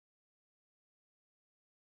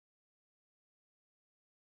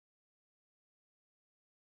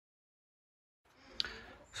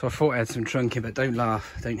So I thought I had some trunking, but don't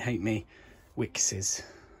laugh, don't hate me. Wixes.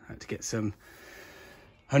 I had to get some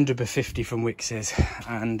 100 by 50 from Wixes,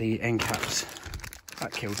 and the end caps.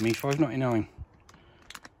 That killed me. $5.99.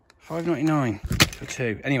 $5.99 for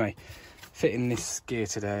two. Anyway, fitting this gear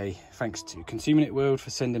today. Thanks to Consuming It World for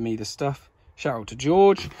sending me the stuff. Shout out to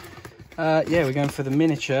George. Yeah, we're going for the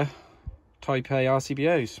miniature Type A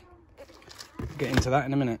RCBOs. We'll get into that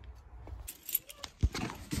in a minute.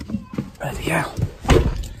 Bloody hell.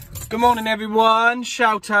 Good morning, everyone.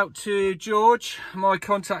 Shout out to George, my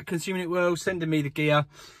contact Consuming It World, sending me the gear.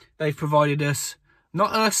 They've provided us,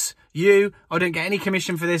 not us, you. I don't get any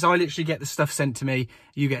commission for this. I literally get the stuff sent to me.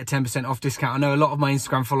 You get a 10% off discount. I know a lot of my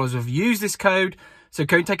Instagram followers have used this code, so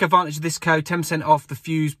go and take advantage of this code. 10% off the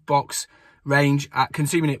Fusebox range at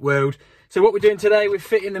Consuming It World. So what we're doing today, we're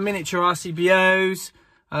fitting the miniature RCBOs.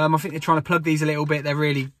 I think they're trying to plug these a little bit. They're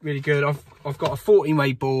really, really good. I've got a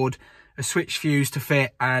 14-way board, a switch fuse to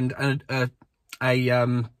fit, and I've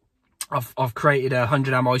created a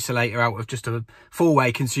 100 amp isolator out of just a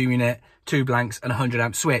 4-way Consuming It, 2 blanks and a 100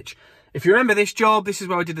 amp switch. If you remember this job, this is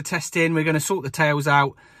where I did the testing. We're going to sort the tails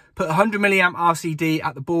out, put 100 milliamp RCD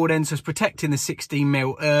at the board end, so it's protecting the 16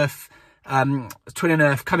 mil earth, twin and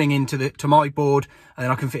earth coming into my board, and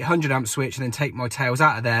then I can fit 100 amp switch and then take my tails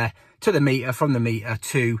out of there to the meter, from the meter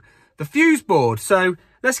to the fuse board. So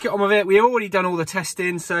let's get on with it. We've already done all the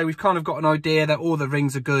testing, so we've kind of got an idea that all the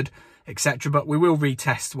rings are good, etc. But we will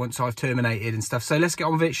retest once I've terminated and stuff. So let's get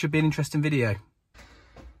on with it. Should be an interesting video.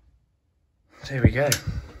 So here we go.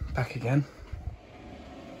 Back again.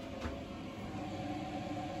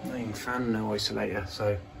 Main fan, no isolator.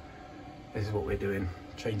 So this is what we're doing.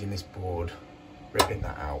 Changing this board, ripping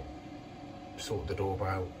that out, sort the door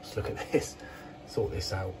out. Let's look at this. Sort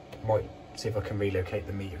this out. Might see if I can relocate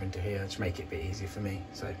the meter into here to make it a bit easier for me.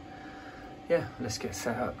 So yeah, let's get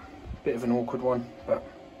set up. Bit of an awkward one, but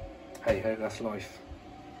hey ho, that's life.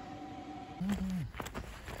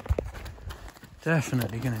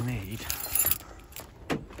 Definitely gonna need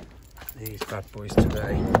these bad boys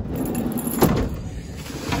today.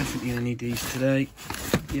 Definitely gonna need these today.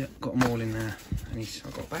 Yeah, got them all in there. And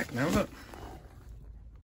I've got back now, look.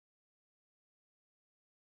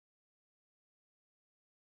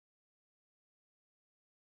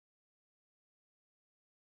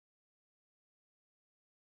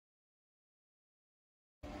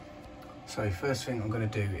 So first thing I'm going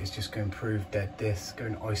to do is just go and prove dead this, go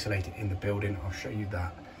and isolate it in the building. I'll show you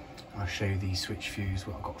that. I'll show you the switch fuse,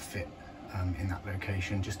 what I've got to fit in that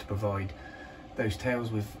location, just to provide those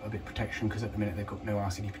tails with a bit of protection, because at the minute they've got no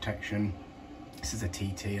RCD protection. This is a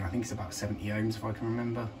TT, and I think it's about 70 ohms if I can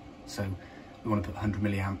remember. So we want to put 100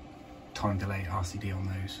 milliamp time delay RCD on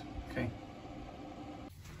those, okay?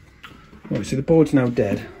 Right, so the board's now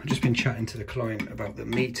dead. I've just been chatting to the client about the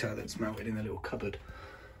meter that's mounted in the little cupboard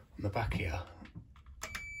on the back here.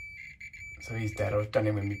 So he's dead. I've done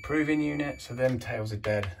him with my proving unit, so them tails are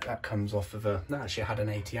dead. That comes off of that actually had an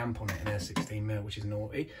 80 amp on it in there, 16 mil, which is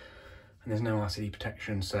naughty, and there's no RCD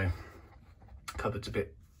protection, so cupboard's a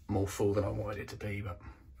bit more full than I wanted it to be. But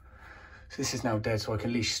so this is now dead, so I can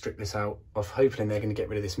at least strip this out. I'm hoping they're going to get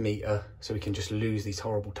rid of this meter so we can just lose these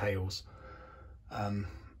horrible tails.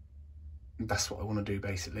 That's what I want to do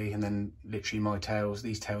basically, and then literally my tails,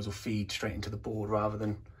 these tails will feed straight into the board rather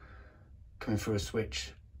than coming through a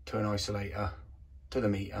switch to an isolator to the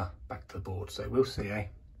meter back to the board. So we'll see, eh?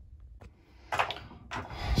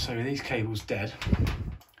 So these cables dead.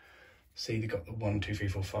 See, they've got the 1 2 3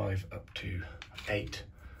 4 5 up to 8.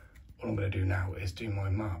 What I'm going to do now is do my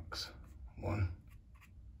marks. 1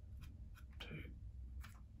 2 3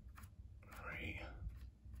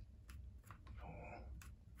 4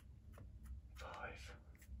 5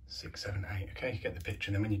 6 7 8. Okay, you get the picture,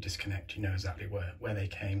 and then when you disconnect you know exactly where they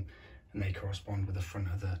came, and they correspond with the front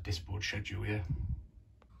of the discboard schedule, yeah.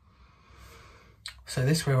 So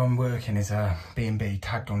this where I'm working is a B&B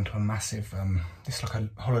tagged onto a massive, it's like a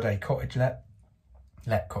holiday cottage let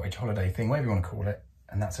cottage holiday thing, whatever you want to call it.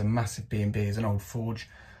 And that's a massive B&B, it's an old forge.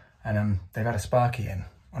 And they've had a sparky in.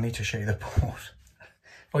 I need to show you the board.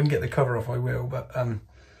 If I can get the cover off I will, but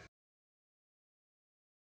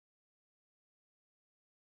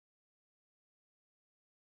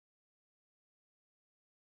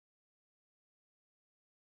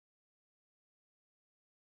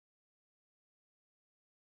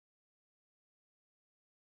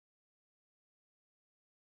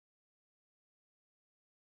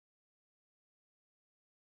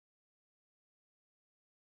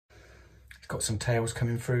he's got some tails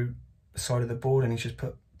coming through the side of the board, and he's just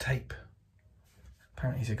put tape.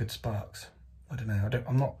 Apparently he's a good sparks. I don't know.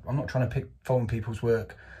 I'm not trying to pick fault in people's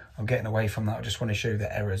work. I'm getting away from that. I just want to show you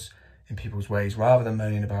the errors in people's ways, rather than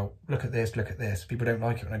moaning about, look at this, look at this. People don't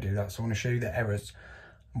like it when I do that. So I want to show you the errors,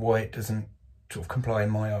 why it doesn't sort of comply in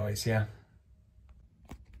my eyes, yeah.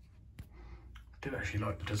 I do actually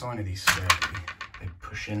like the design of these skirts. They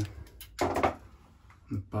push in. And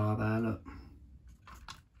the bar there, look.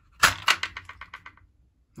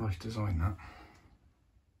 Nice design, that.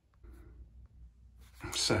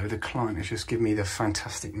 So the client has just given me the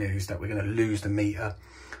fantastic news that we're going to lose the meter.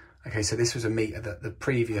 Okay, so this was a meter that the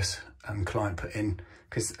previous client put in,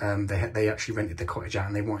 because they actually rented the cottage out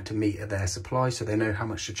and they wanted to meter their supply, so they know how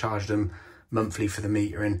much to charge them monthly for the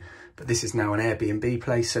metering. But this is now an Airbnb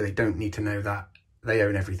place, so they don't need to know that. They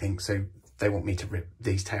own everything, so they want me to rip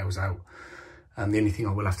these tails out. The only thing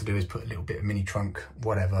I will have to do is put a little bit of mini trunk,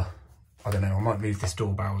 whatever. I don't know, I might move this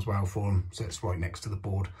doorbell as well for them, so it's right next to the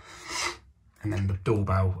board. And then the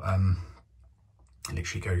doorbell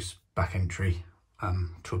literally goes back entry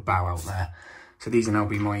to a bow out there. So these will now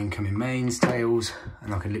be my incoming mains, tails,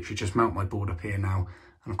 and I can literally just mount my board up here now,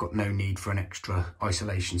 and I've got no need for an extra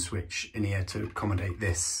isolation switch in here to accommodate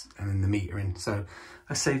this and then the metering. So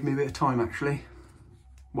that saved me a bit of time actually.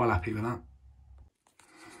 Well happy with that.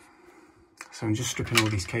 So I'm just stripping all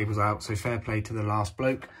these cables out, so fair play to the last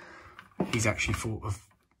bloke. He's actually thought of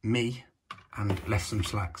me and left some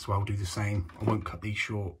slack, so I'll do the same. I won't cut these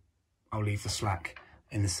short, I'll leave the slack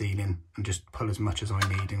in the ceiling and just pull as much as I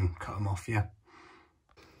need and cut them off, yeah.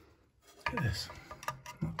 Look at this,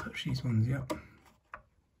 not touched these ones yet.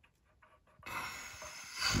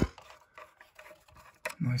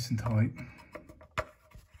 Nice and tight.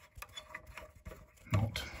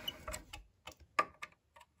 Not.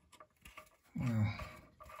 Wow.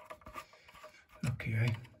 Lucky, eh?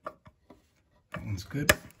 That one's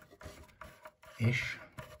good. Ish.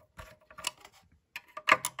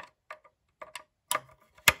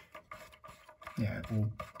 Yeah, all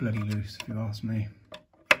bloody loose if you ask me.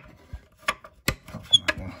 Apart from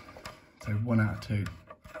that one. So 1 out of 2.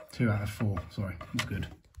 2 out of 4, sorry, it's good.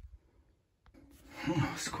 Oh,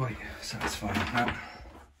 it's quite satisfying that.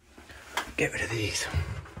 Get rid of these.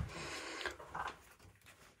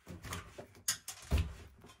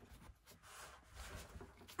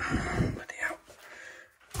 Bloody hell.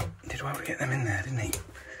 Did well to get them in there, didn't he?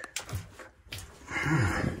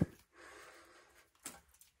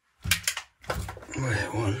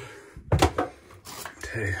 Right, 1,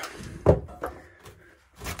 2,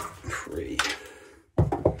 3,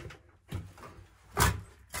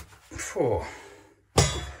 4.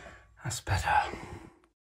 That's better.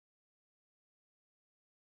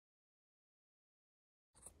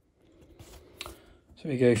 So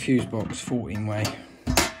we go Fusebox 14 way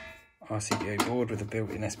RCBO board with a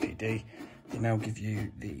built-in SPD. They now give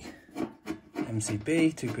you the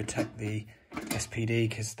MCB to protect the SPD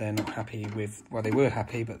because they're not happy with, well, they were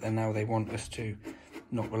happy, but then now they want us to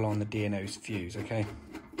not rely on the DNO's fuse, okay?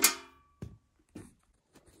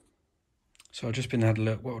 So I've just been had a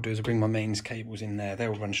look. What I'll do is I'll bring my mains cables in there.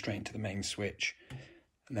 They'll run straight into the main switch.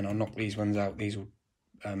 And then I'll knock these ones out. These will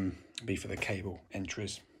be for the cable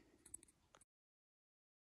entries.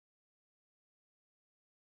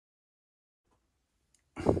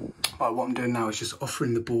 Right, what I'm doing now is just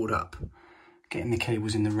offering the board up, getting the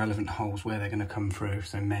cables in the relevant holes where they're going to come through.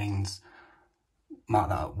 So mains, mark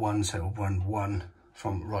that at 1, so it'll run 1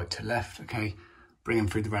 from right to left, okay? Bring them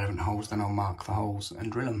through the relevant holes, then I'll mark the holes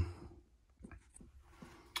and drill them.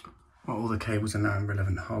 Well, all the cables are now in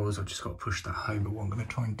relevant holes. I've just got to push that home, but what I'm going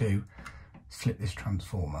to try and do is flip this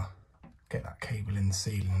transformer, get that cable in the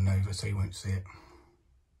ceiling and over so you won't see it.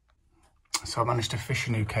 So I managed to fish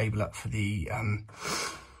a new cable up for the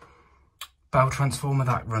bow transformer.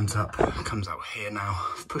 That runs up, comes out here now.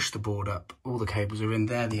 I've pushed the board up, all the cables are in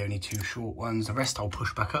there, the only 2 short ones. The rest I'll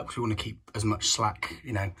push back up because we want to keep as much slack,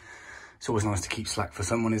 you know. It's always nice to keep slack for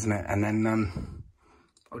someone, isn't it? And then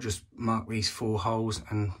I'll just mark these 4 holes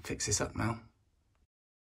and fix this up now.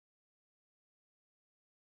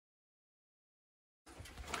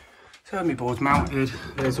 So my board's mounted,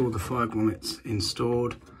 there's all the 5 grommets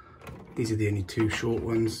installed. These are the only 2 short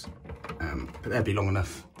ones, but they'll be long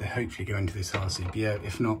enough. They hopefully go into this RCBO.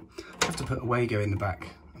 If not, I have to put a Wago in the back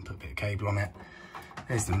and put a bit of cable on it.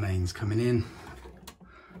 There's the mains coming in.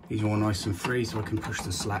 These are all nice and free, so I can push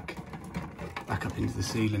the slack back up into the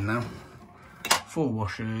ceiling now. 4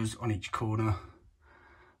 washers on each corner.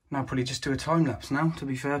 Now probably just do a time lapse now, to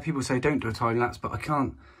be fair. People say don't do a time lapse, but I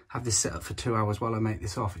can't have this set up for 2 hours while I make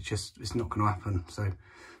this off. It's not going to happen, so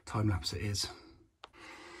time lapse it is.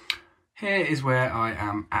 Here is where I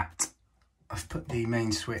am at. I've put the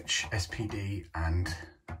main switch, SPD, and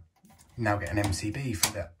now get an MCB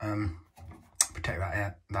for that, protect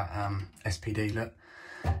that SPD, look.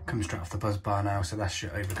 Comes straight off the buzz bar now, so that's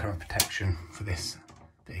your overcurrent protection for this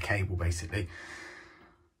bit of cable basically.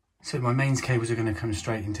 So my mains cables are going to come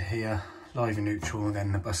straight into here, live and neutral, and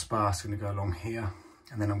then the bus bar is going to go along here,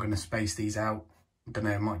 and then I'm going to space these out. I don't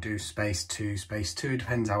know, I might do space 2,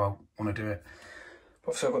 depends how I want to do it.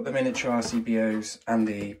 So I've got the miniature RCBOs and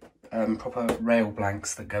the proper rail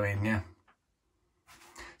blanks that go in, yeah.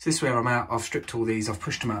 So this is where I'm at. I've stripped all these, I've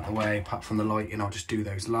pushed them out of the way, apart from the lighting, I'll just do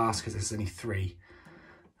those last because there's only 3.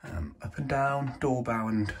 Up and down, doorbell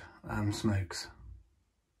and smokes.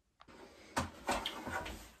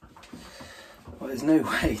 Well, there's no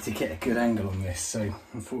way to get a good angle on this, so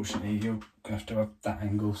unfortunately you're going to have that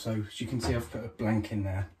angle. So as you can see, I've put a blank in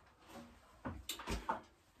there.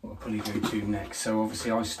 What I'll probably go to next. So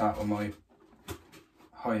obviously I start on my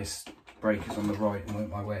highest breakers on the right and work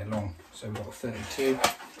my way along. So we've got a 32.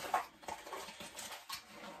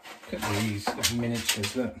 Look at these little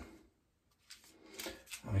miniatures, look.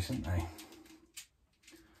 Nice, aren't they?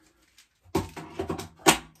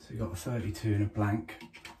 So we've got a 32 and a blank.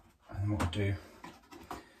 And then what we'll do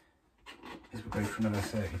is we'll go for another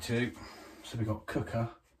 32. So we've got cooker,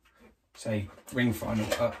 say ring final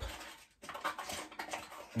up,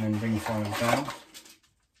 and then ring final down.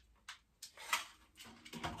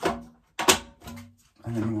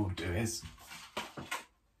 And then what we'll do is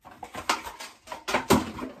go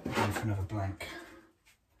for another blank.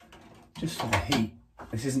 Just for the heat.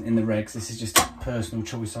 This isn't in the regs, this is just a personal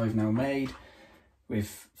choice I've now made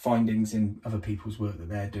with findings in other people's work that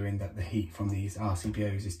they're doing, that the heat from these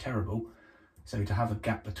RCBOs is terrible. So to have a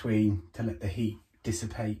gap between, to let the heat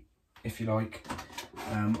dissipate, if you like,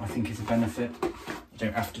 I think is a benefit. You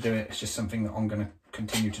don't have to do it, it's just something that I'm going to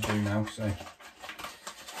continue to do now. So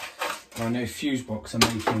I know Fusebox are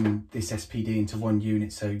making this SPD into 1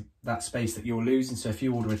 unit, so that space that you're losing, so if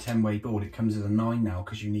you order a 10-way board, it comes as a 9 now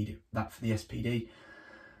because you need that for the SPD.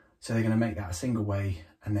 So they're going to make that a single way,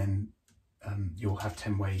 and then you'll have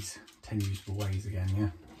 10 ways, 10 usable ways again,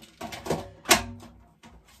 yeah.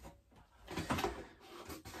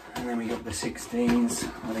 And then we got the 16s.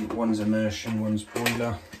 I think one's immersion, one's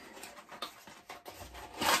boiler.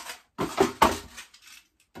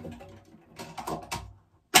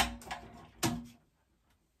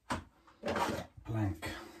 Blank.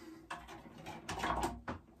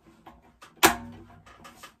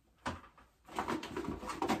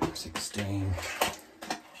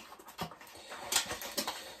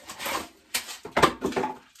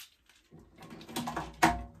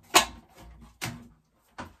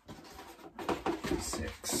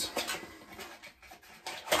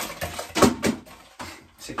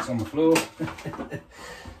 Six on the floor.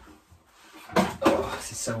 Oh,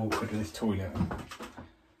 this is so awkward with this toilet.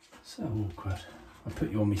 So awkward. I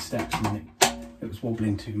put you on my steps and then it was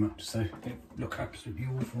wobbling too much, so it looked absolutely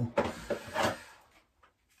awful.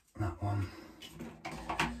 That one.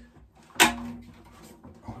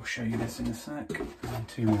 I'll show you this in a sec. And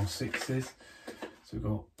 2 more 6s. So we've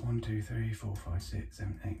got 1, 2, 3, 4, 5, 6,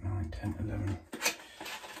 7, 8, 9, 10, 11,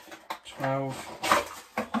 12.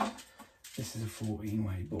 This is a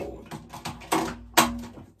 14-way board.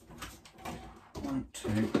 1, 2.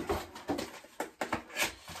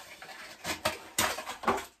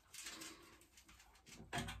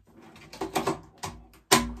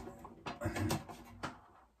 And then,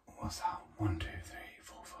 what's that? 1, 2, 3,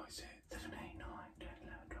 4, 5, 6, 7, 8, 9, 10,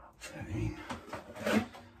 11, 12, 13,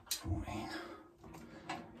 14.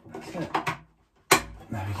 That's it.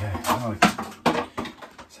 There we go. Right.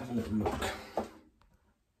 Let's have a little look.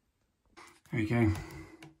 There we go.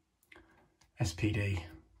 SPD,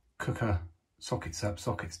 cooker, sockets up,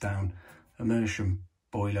 sockets down, immersion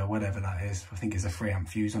boiler, whatever that is. I think it's a 3 amp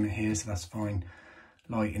fuse on it here, so that's fine.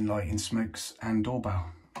 Lighting, smokes, and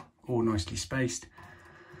doorbell. All nicely spaced.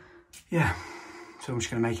 Yeah, so I'm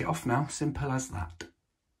just going to make it off now. Simple as that.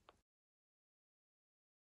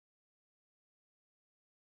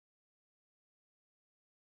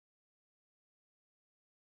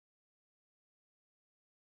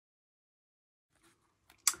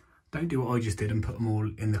 Don't do what I just did and put them all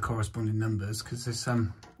in the corresponding numbers, because it's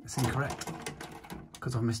incorrect.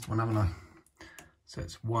 Because I've missed one, haven't I? So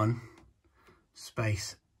it's 1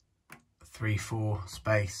 space 3 4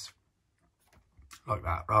 space like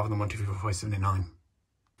that, rather than 1 2 3 4 5 7 8 9.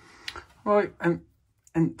 Right,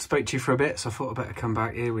 and spoke to you for a bit, so I thought I'd better come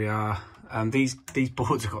back. Here we are. These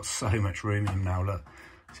boards have got so much room in them now. Look,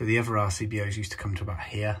 so the other RCBOs used to come to about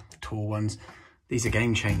here, the tall ones. These are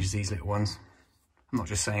game changers, these little ones. I'm not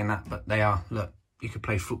just saying that, but they are. Look, you could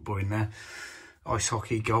play football in there, ice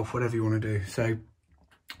hockey, golf, whatever you want to do. So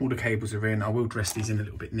all the cables are in. I will dress these in a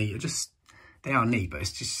little bit neater. Just, they are neat, but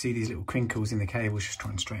it's just, see these little crinkles in the cables, just try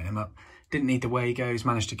and straighten them up. Didn't need the way goes,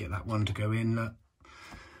 managed to get that one to go in. Look.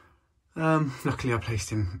 Luckily I placed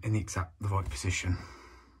him in the right position.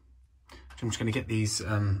 So I'm just going to get these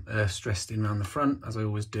stressed in around the front, as I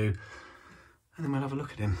always do, and then we'll have a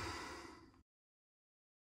look at him.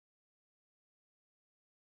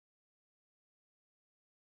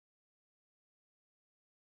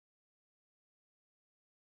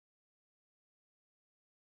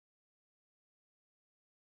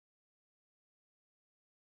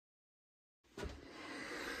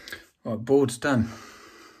 Right, board's done.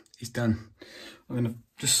 He's done. I'm going to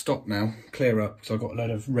just stop now, clear up, because I've got a load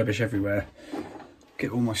of rubbish everywhere.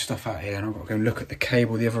 Get all my stuff out here, and I've got to go and look at the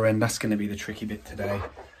cable the other end. That's going to be the tricky bit today.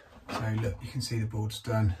 So look, you can see the board's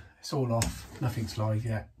done. It's all off, nothing's live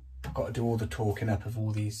yet. I've got to do all the torquing up of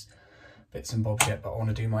all these bits and bobs yet, but I want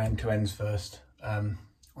to do my end to ends first on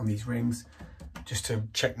these rings, just to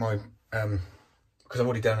check my, because I've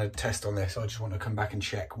already done a test on this, so I just want to come back and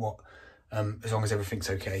check what, as long as everything's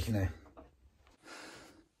okay, you know.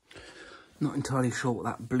 Not entirely sure what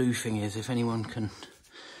that blue thing is. If anyone can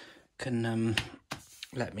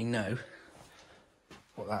let me know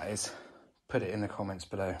what that is, put it in the comments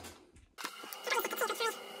below.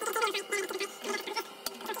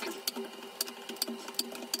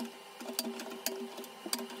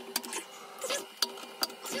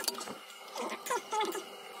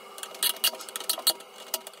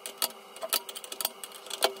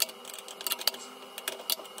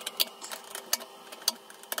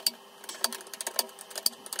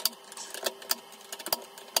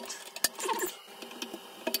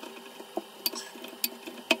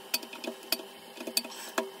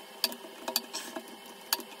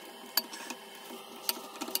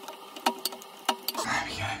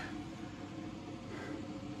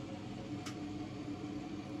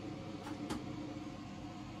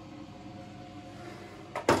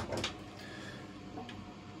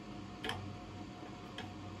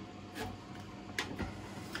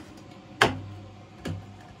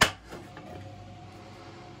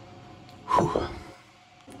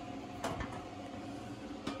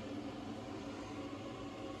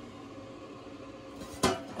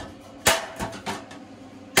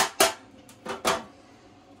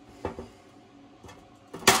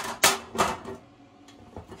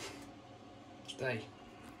 Stay.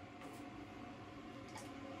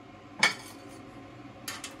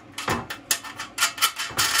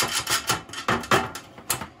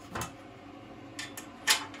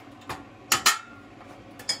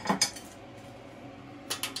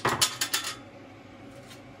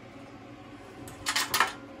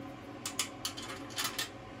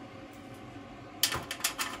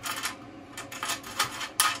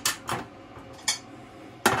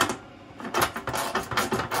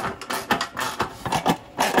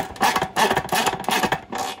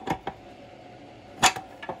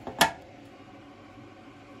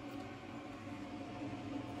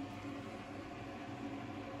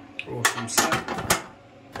 Awesome stuff.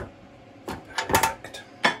 Perfect.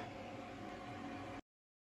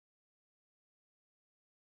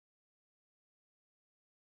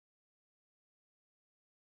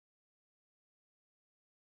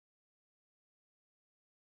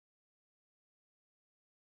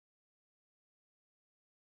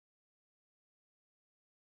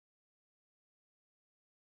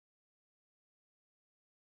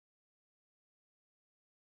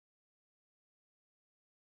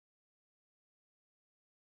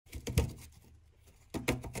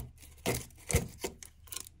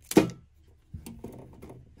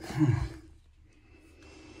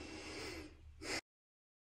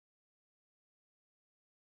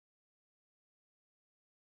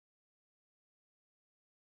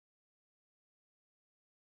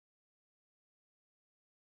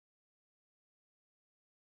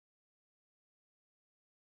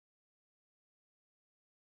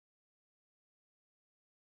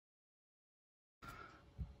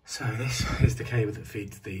 So this is the cable that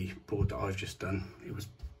feeds the board that I've just done. It was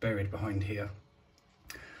buried behind here.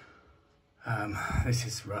 This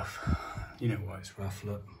is rough. You know why it's rough,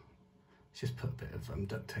 look. Just put a bit of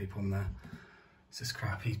duct tape on there. It's just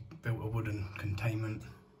crap. He built a wooden containment.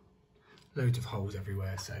 Loads of holes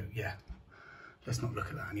everywhere, so yeah. Let's not look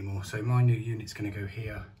at that anymore. So my new unit's going to go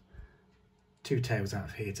here. 2 tails out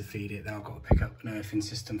of here to feed it. Then I've got to pick up an earthing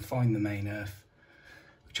system, find the main earth,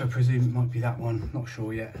 which I presume might be that one, not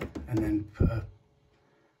sure yet, and then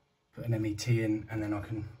put an MET in, and then I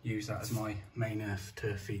can use that as my main earth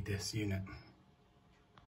to feed this unit.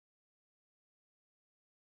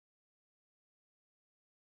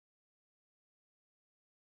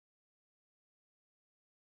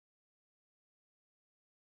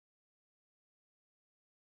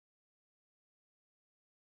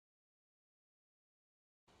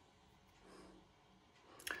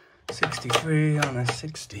 63 on a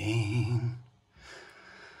 16.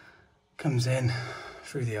 Comes in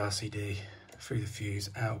through the RCD, through the fuse,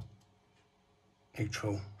 out.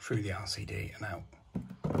 Neutral, through the RCD and out.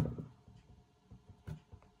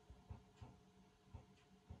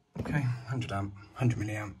 Okay, 100 amp, 100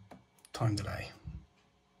 milliamp, time delay.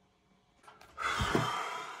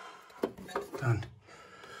 Done.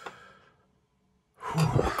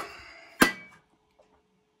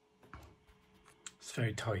 It's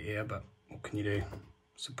very tight here, but what can you do?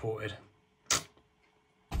 Supported.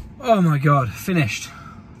 Oh my God, finished.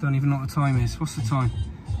 Don't even know what the time is. What's the time?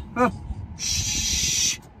 Oh,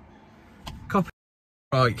 shh. Copy.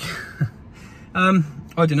 Right. I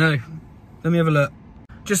don't know. Let me have a look.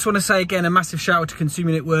 Just want to say again, a massive shout out to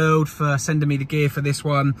Consumer Unit World for sending me the gear for this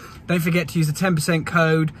one. Don't forget to use the 10%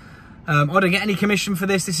 code. I don't get any commission for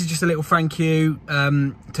this. This is just a little thank you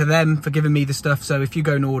to them for giving me the stuff. So if you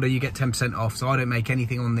go and order, you get 10% off. So I don't make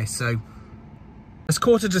anything on this. So it's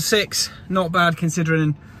 5:45. Not bad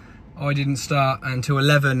considering I didn't start until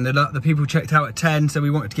 11. The people checked out at 10. So we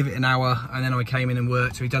wanted to give it an hour. And then I came in and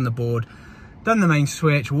worked. So we've done the board, done the main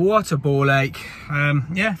switch. What a ball ache.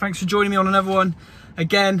 Yeah, thanks for joining me on another one.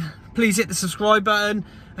 Again, please hit the subscribe button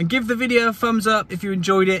and give the video a thumbs up if you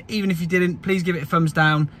enjoyed it. Even if you didn't, please give it a thumbs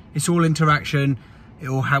down. It's all interaction. It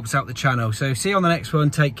all helps out the channel. So see you on the next one.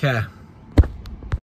 Take care.